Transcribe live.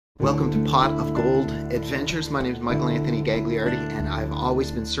Welcome to Pot of Gold Adventures. My name is Michael Anthony Gagliardi, and I've always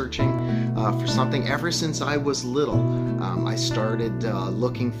been searching for something ever since I was little. I started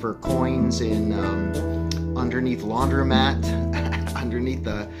looking for coins in underneath laundromat, underneath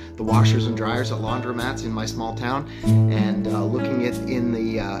the washers and dryers at laundromats in my small town, and looking at in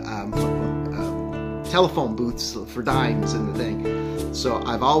the telephone booths for dimes and the thing. So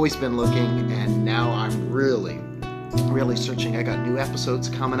I've always been looking, and now I'm really searching. I got new episodes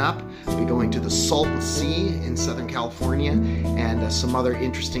coming up. I'll be going to the Salton Sea in Southern California and some other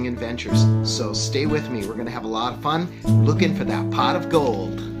interesting adventures. So stay with me. We're going to have a lot of fun looking for that pot of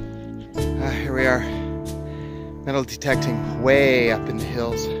gold. Here we are, metal detecting way up in the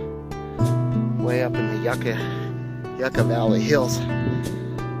hills, way up in the Yucca Valley hills.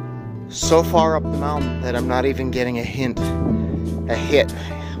 So far up the mountain that I'm not even getting a hit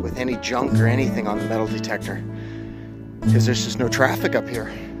with any junk or anything on the metal detector, because there's just no traffic up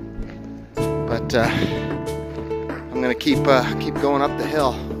here. But I'm gonna keep going up the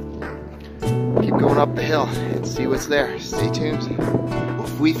hill. Keep going up the hill and see what's there. Stay tuned. Well,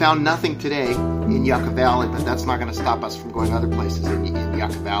 we found nothing today in Yucca Valley, but that's not gonna stop us from going other places in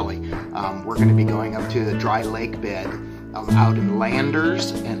Yucca Valley. We're gonna be going up to the dry lake bed out in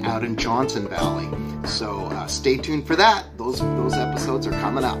Landers and out in Johnson Valley. So stay tuned for that. Those episodes are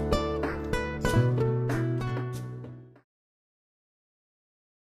coming up.